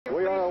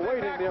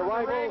the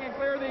arrival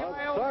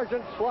of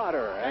Sergeant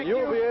Slaughter. And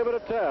you'll be able to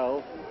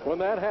tell when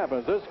that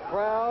happens. This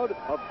crowd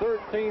of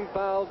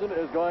 13,000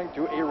 is going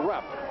to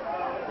erupt.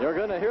 You're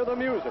going to hear the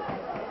music.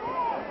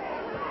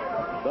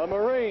 The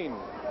Marine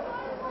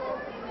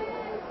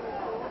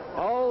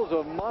Halls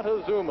of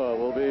Montezuma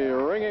will be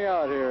ringing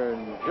out here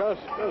in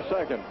just a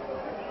second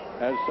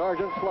as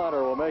Sergeant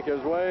Slaughter will make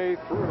his way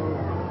through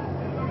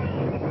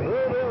the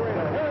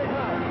arena. Here he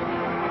comes.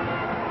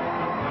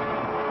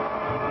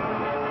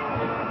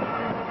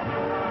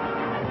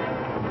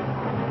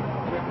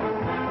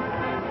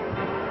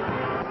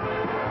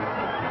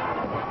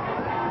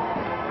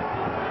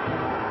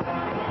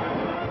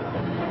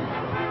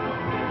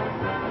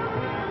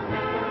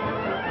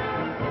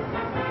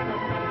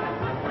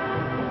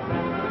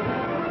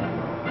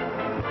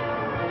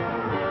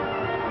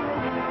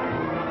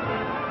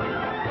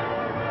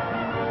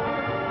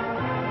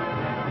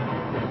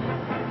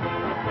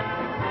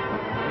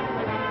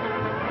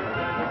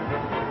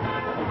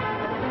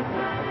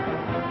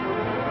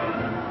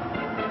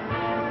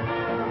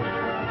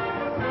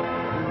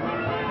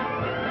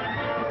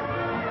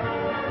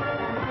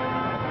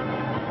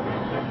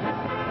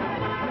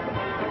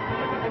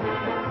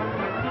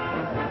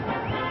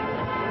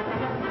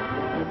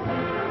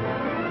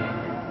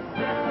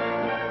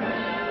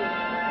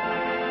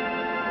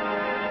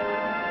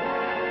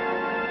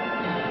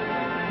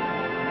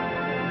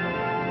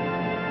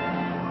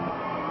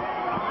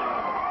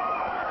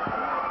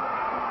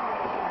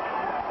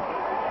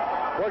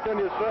 What can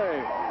you say?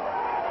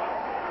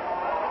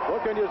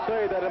 What can you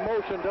say that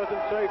emotion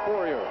doesn't say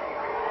for you?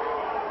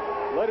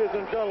 Ladies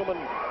and gentlemen,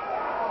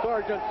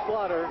 Sergeant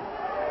Slaughter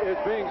is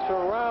being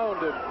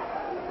surrounded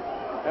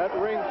at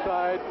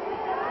ringside,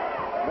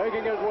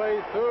 making his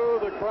way through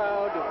the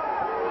crowd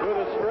to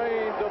the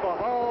strains of the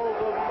halls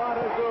of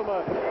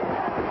Montezuma.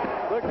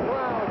 The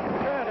crowd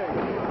chanting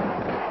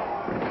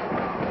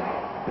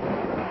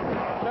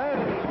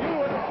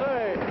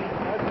USA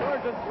as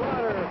Sergeant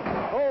Slaughter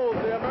holds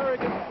the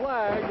American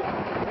flag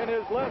in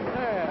his left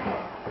hand.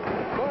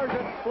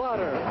 Sergeant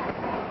Slaughter,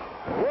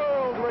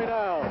 world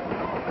renowned.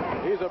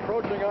 He's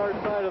approaching our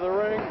side of the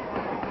ring,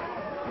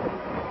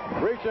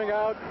 reaching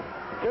out,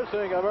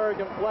 kissing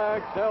American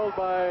flags held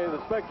by the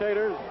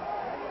spectators,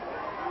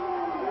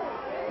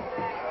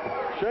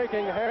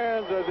 shaking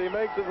hands as he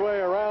makes his way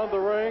around the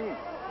ring,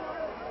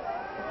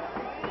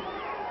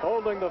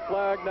 holding the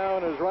flag now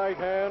in his right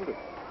hand.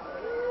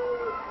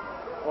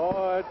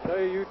 Oh, I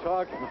tell you,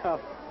 talk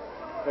about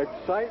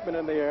excitement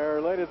in the air.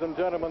 Ladies and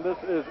gentlemen, this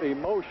is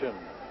emotion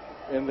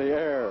in the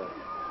air.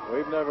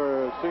 We've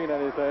never seen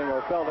anything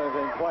or felt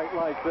anything quite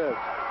like this.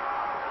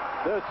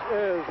 This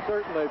is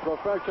certainly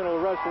professional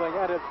wrestling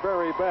at its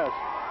very best.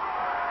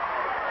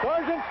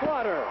 Sergeant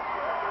Slaughter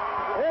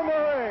in the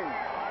ring.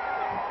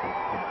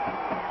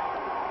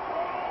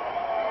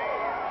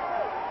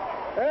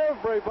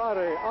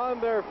 Everybody on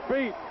their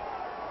feet,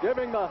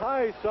 giving the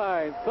high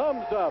sign,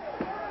 thumbs up.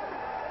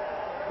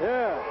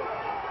 Yeah,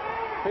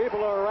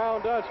 people are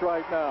around us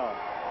right now.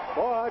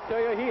 Boy, I tell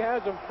you, he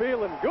has them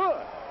feeling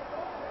good.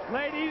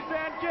 Ladies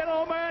and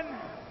gentlemen,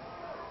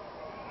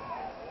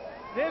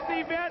 this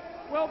event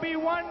will be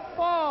one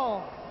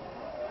fall.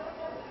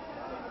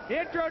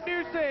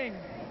 Introducing,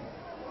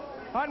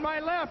 on my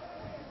left,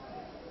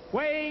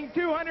 weighing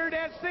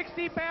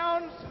 260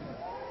 pounds,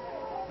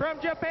 from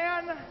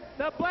Japan,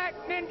 the Black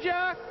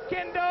Ninja,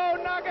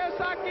 Kendo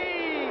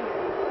Nagasaki.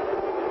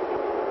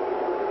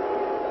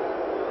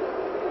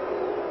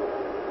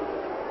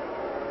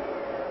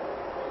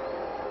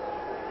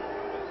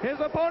 His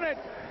opponent,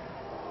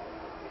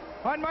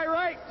 on my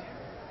right,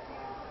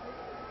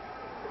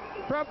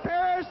 from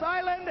Paris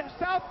Island,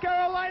 South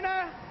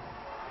Carolina,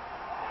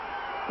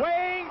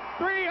 weighing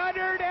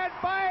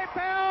 305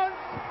 pounds,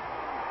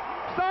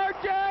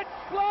 Sergeant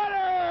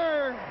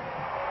Slaughter.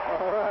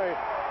 All right.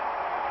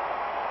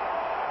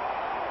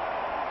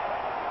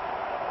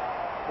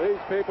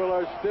 These people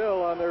are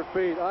still on their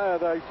feet.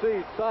 I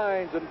see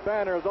signs and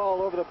banners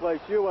all over the place.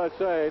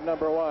 USA,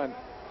 #1.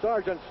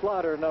 Sergeant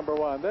Slaughter,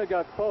 #1. They've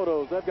got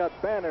photos. They've got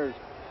banners.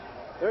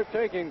 They're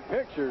taking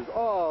pictures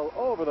all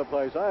over the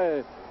place.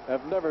 I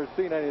have never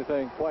seen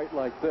anything quite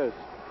like this.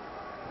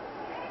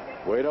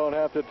 We don't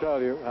have to tell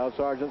you how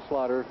Sergeant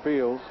Slaughter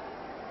feels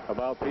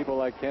about people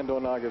like Kendo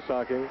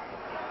Nagasaki,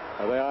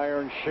 the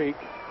Iron Sheik.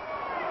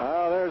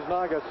 There's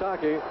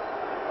Nagasaki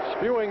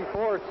spewing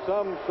forth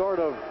some sort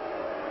of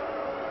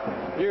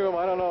fume.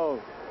 I don't know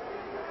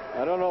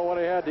what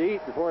he had to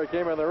eat before he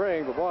came in the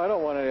ring, but boy, I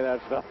don't want any of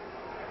that stuff.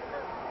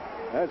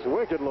 That's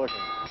wicked looking.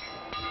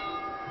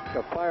 Like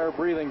a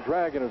fire-breathing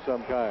dragon of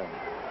some kind.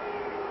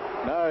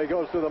 Now he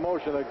goes through the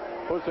motion that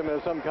puts him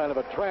in some kind of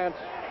a trance.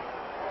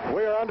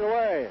 We are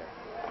underway.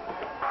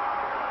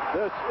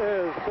 This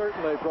is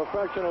certainly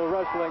professional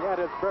wrestling at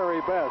its very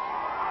best.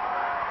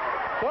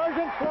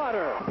 Sergeant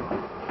Slaughter.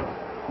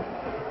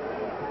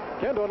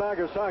 Kendo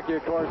Nagasaki,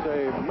 of course,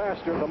 a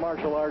master of the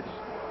martial arts.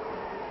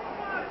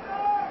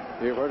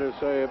 You've heard us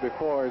say it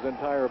before, his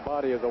entire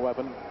body is a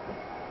weapon.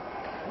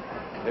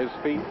 His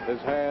feet,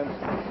 his hands,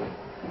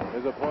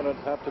 his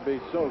opponents have to be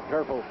so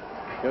careful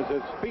because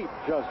his feet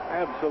just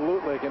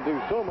absolutely can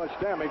do so much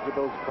damage with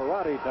those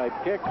karate-type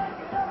kicks.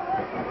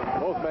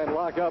 Both men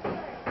lock up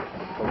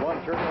from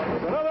one turn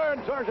to another,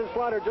 and Sergeant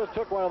Slaughter just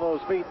took one of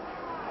those feet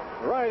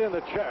right in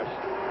the chest.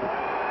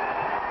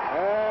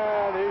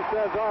 And he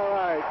says, all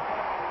right,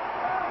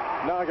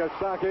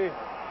 Nagasaki,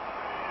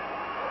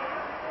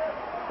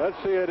 let's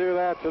see you do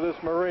that to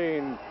this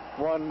Marine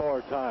one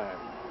more time.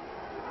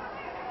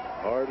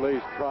 Or at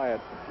least try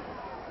it.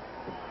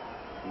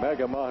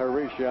 Mega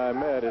Maharishi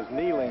Imed is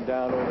kneeling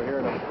down over here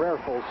in a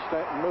prayerful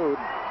mood,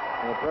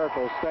 in a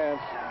prayerful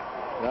stance,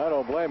 and I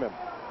don't blame him.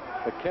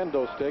 The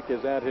kendo stick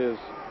is at his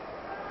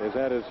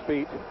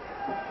feet,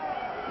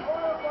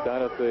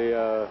 down at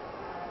the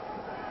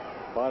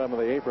bottom of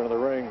the apron of the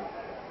ring.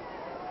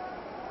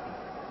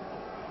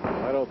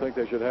 I don't think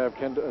they should have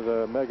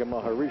the Mega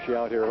Maharishi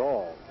out here at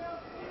all.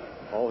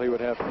 All he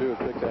would have to do is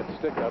pick that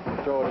stick up and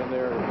throw it in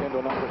there.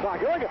 Kendo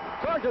Nagasaki. Look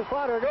at Sergeant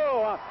Slaughter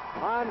go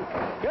on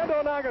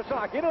Kendo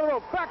Nagasaki. Into the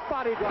rope. Back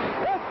body drop.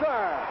 Yes,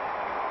 sir.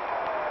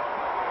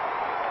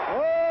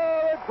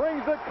 Oh, it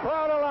brings the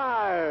crowd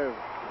alive.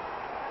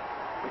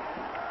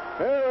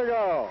 Here we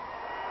go.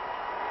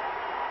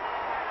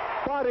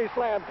 Body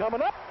slam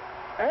coming up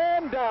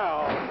and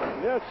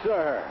down. Yes,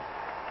 sir.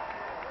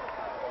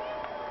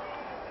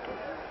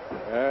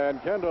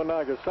 And Kendo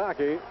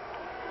Nagasaki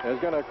is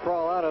going to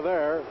crawl out of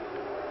there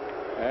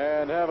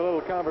and have a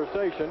little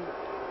conversation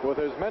with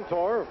his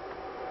mentor,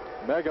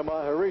 Mega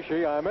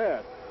Maharishi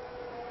Imed,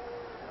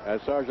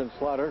 as Sergeant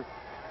Slaughter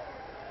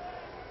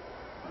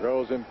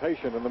grows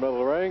impatient in the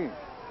middle of the ring.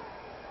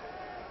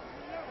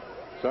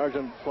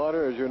 Sergeant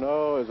Slaughter, as you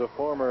know, is a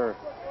former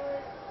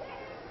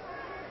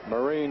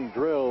Marine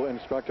drill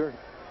instructor.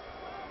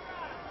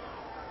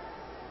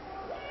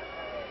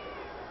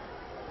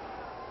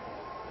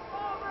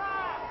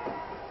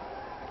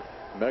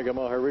 Mega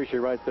Maharishi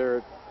right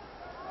there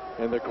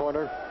in the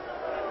corner.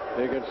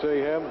 You can see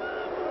him.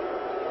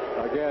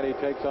 Again, he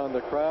takes on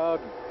the crowd,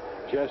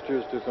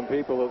 gestures to some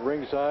people at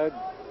ringside.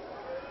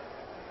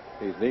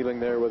 He's kneeling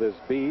there with his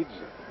beads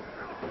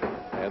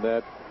and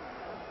that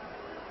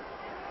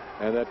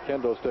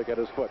kendo stick at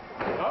his foot.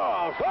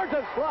 Oh,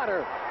 Sergeant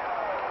Slaughter.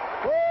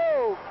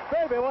 Whoa,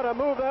 baby, what a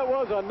move that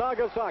was on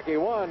Nagasaki.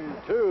 1,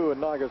 2,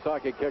 and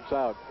Nagasaki kicks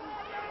out.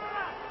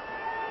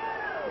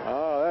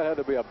 Oh, that had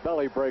to be a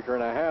belly breaker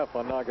and a half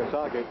on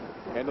Nagasaki.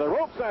 Into the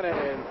ropes and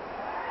in.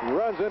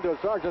 Runs into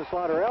Sergeant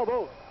Slaughter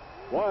elbow.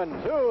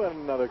 1, 2,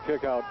 and another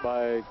kick out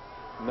by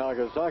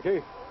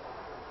Nagasaki.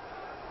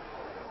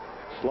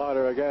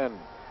 Slaughter again.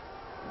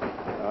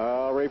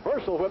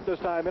 Reversal whip this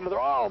time into the...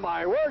 Oh,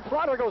 my word.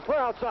 Slaughter goes clear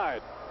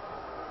outside.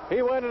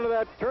 He went into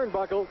that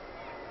turnbuckle.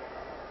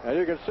 And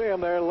you can see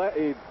him there.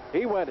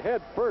 He went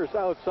head first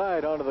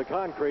outside onto the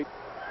concrete.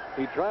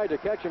 He tried to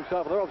catch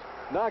himself in the ropes.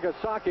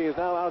 Nagasaki is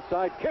now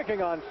outside,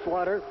 kicking on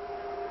Slaughter.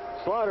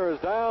 Slaughter is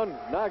down.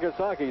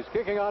 Nagasaki's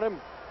kicking on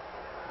him.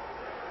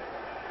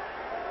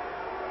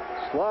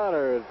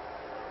 Slaughter is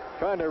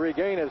trying to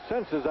regain his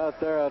senses out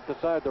there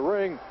outside the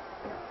ring.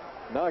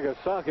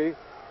 Nagasaki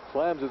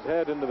slams his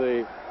head into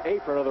the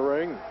apron of the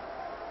ring.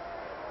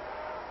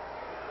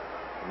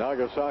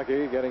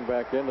 Nagasaki getting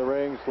back in the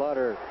ring.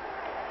 Slaughter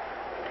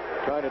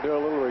trying to do a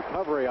little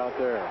recovery out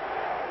there.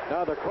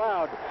 Now the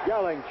crowd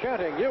yelling,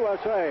 chanting,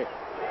 USA.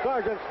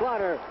 Sergeant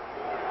Slaughter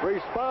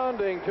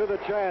responding to the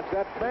chants,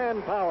 that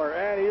fan power,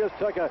 and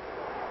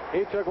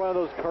he took one of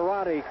those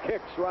karate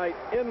kicks right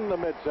in the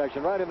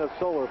midsection, right in the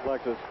solar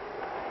plexus.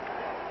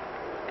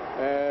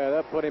 And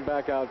that put him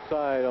back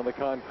outside on the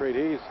concrete.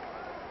 He's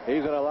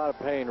in a lot of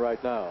pain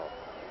right now.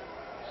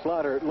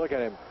 Slaughter, look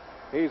at him.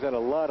 He's in a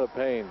lot of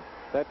pain.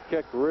 That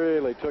kick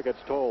really took its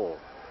toll.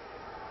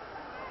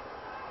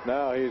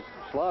 Now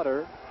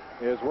Slaughter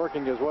is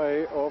working his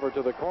way over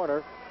to the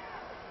corner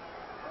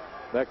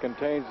that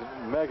contains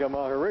Mega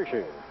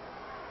Maharishi.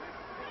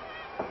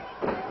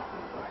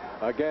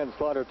 Again,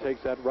 Slaughter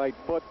takes that right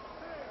foot.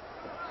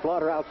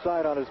 Slaughter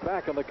outside on his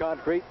back on the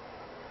concrete.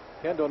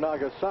 Kendo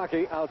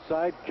Nagasaki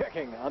outside,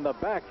 kicking on the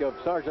back of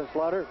Sergeant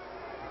Slaughter.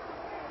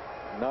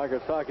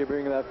 Nagasaki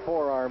bringing that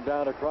forearm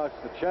down across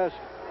the chest.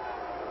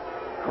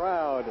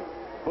 Crowd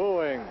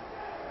booing,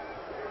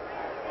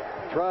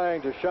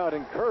 trying to shout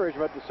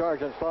encouragement to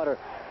Sergeant Slaughter.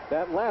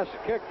 That last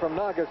kick from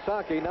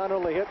Nagasaki not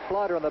only hit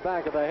Slaughter on the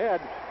back of the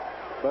head,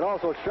 but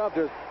also shoved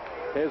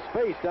his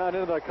face down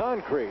into the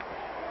concrete.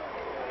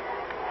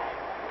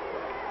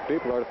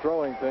 People are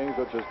throwing things,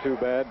 which is too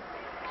bad.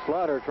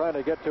 Slaughter trying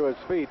to get to his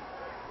feet,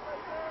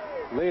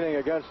 leaning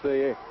against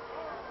the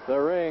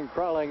ring,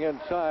 crawling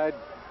inside,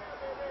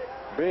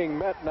 being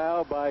met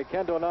now by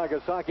Kendo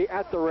Nagasaki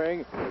at the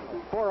ring.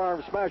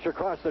 Forearm smash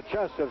across the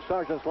chest of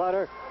Sergeant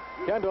Slaughter.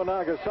 Kendo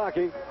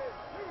Nagasaki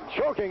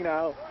choking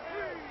now.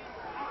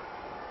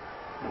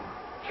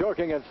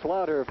 Choking, and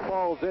Slaughter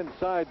falls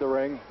inside the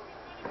ring.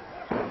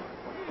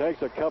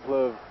 Takes a couple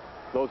of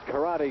those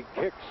karate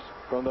kicks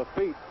from the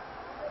feet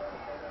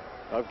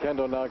of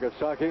Kendo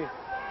Nagasaki.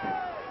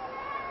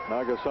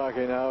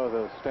 Nagasaki now with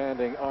a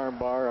standing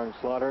armbar on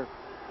Slaughter.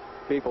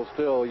 People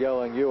still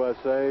yelling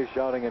USA,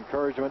 shouting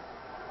encouragement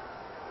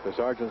to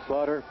Sergeant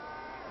Slaughter.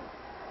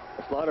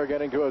 Slaughter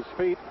getting to his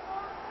feet.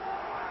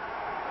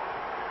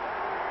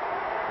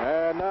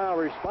 And now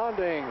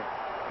responding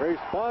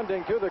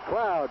to the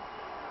crowd.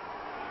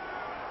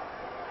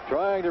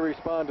 Trying to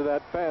respond to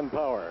that fan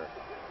power.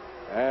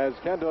 As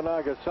Kendo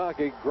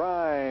Nagasaki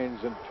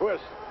grinds and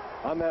twists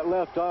on that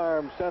left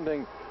arm,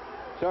 sending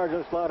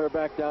Sergeant Slaughter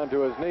back down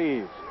to his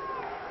knees.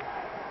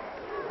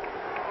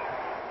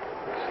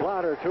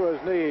 Slaughter to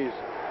his knees.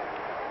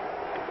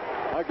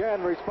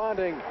 Again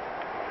responding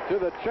to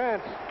the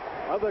chants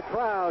of the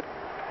crowd.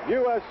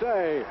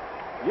 USA,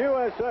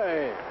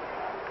 USA.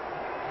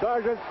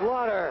 Sergeant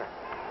Slaughter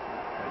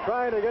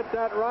trying to get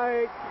that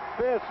right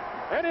fist,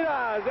 and he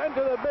does,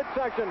 into the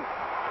midsection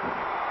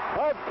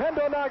of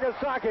Kendo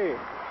Nagasaki.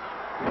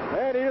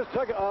 And he just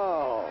took it.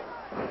 Oh,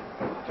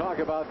 talk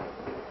about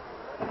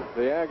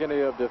the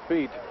agony of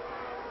defeat.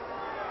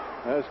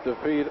 That's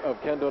defeat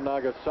of Kendo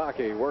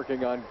Nagasaki,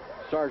 working on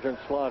Sergeant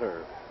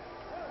Slaughter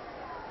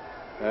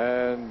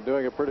and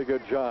doing a pretty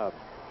good job.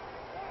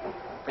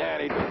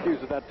 And he just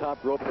uses that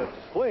top rope that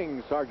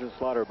slings Sergeant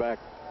Slaughter back.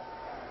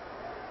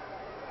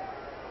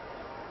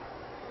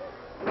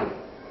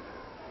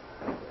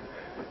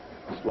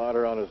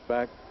 Slaughter on his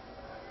back,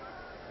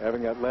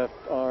 having that left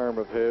arm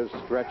of his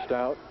stretched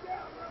out.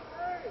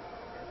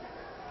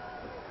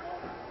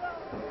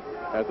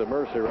 At the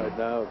mercy right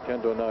now of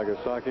Kendo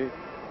Nagasaki.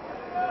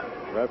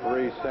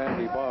 Referee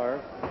Sandy Barr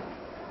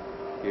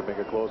keeping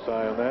a close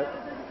eye on that.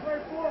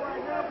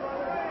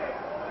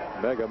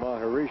 Mega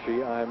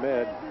Maharishi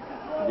Imed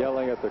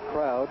yelling at the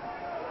crowd,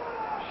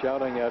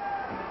 shouting at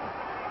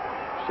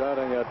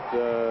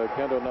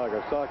Kendo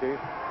Nagasaki.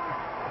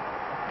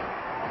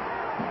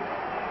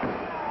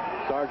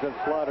 Sergeant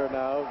Slaughter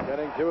now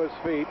getting to his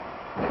feet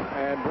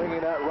and bringing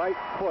that right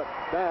foot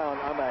down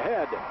on the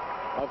head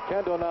of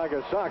Kendo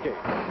Nagasaki.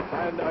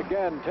 And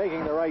again,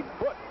 taking the right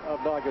foot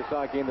of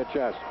Nagasaki in the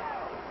chest.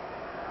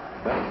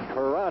 That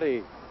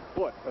karate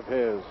foot of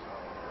his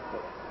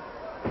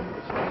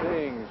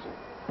stings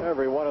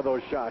every one of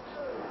those shots.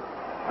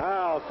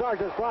 Now,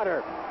 Sergeant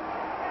Slaughter,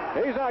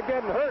 he's not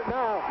getting hurt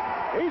now.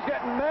 He's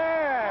getting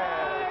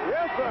mad.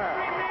 Yes, sir.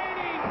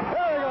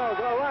 There he goes,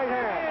 a right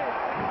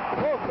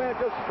hand. Both men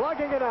just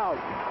slugging it out.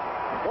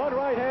 One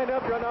right hand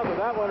after another.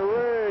 That one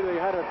really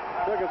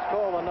took its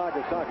toll on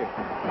Nagasaki.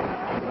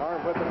 An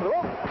arm with the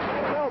rope.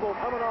 An elbow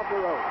coming off the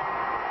rope.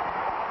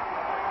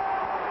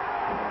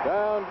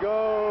 Down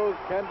goes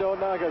Kendo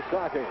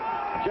Nagasaki.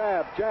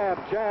 Jab, jab,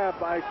 jab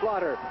by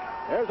Slaughter.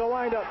 There's a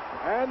windup.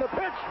 And the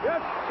pitch.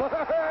 Yes,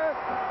 sir.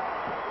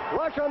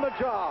 Flush on the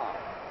jaw.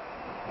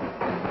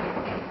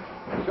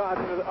 Shot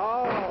into the...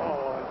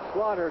 Oh, and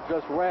Slaughter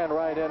just ran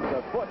right into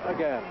the foot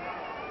again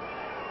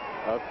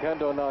of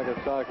Kendo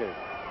Nagasaki.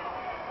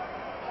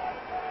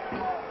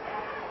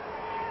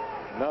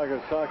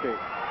 Nagasaki.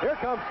 Here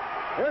comes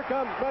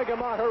Mega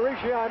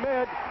Maharishi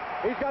Imed.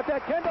 He's got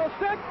that kendo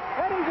stick,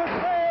 and he just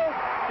nailed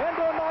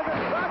Kendo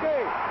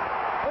Nagasaki.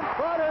 And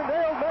Slaughter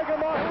nailed Mega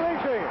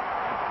Maharishi.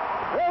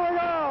 Here we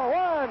go.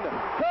 1, 2.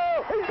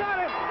 He's got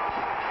it.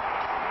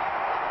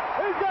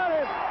 He's got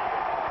it.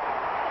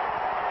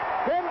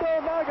 Kendo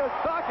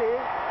Nagasaki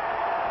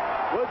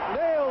was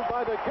nailed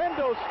by the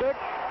kendo stick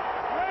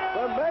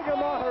from Mega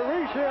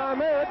Maharishi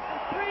Imed,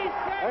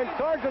 and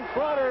Sergeant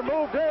Slaughter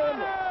moved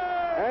in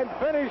and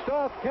finished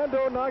off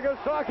Kendo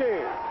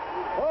Nagasaki.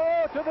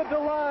 Oh, to the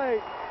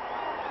delight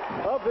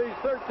of these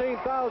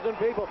 13,000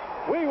 people.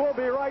 We will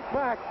be right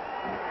back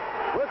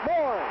with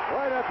more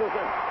right after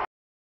this.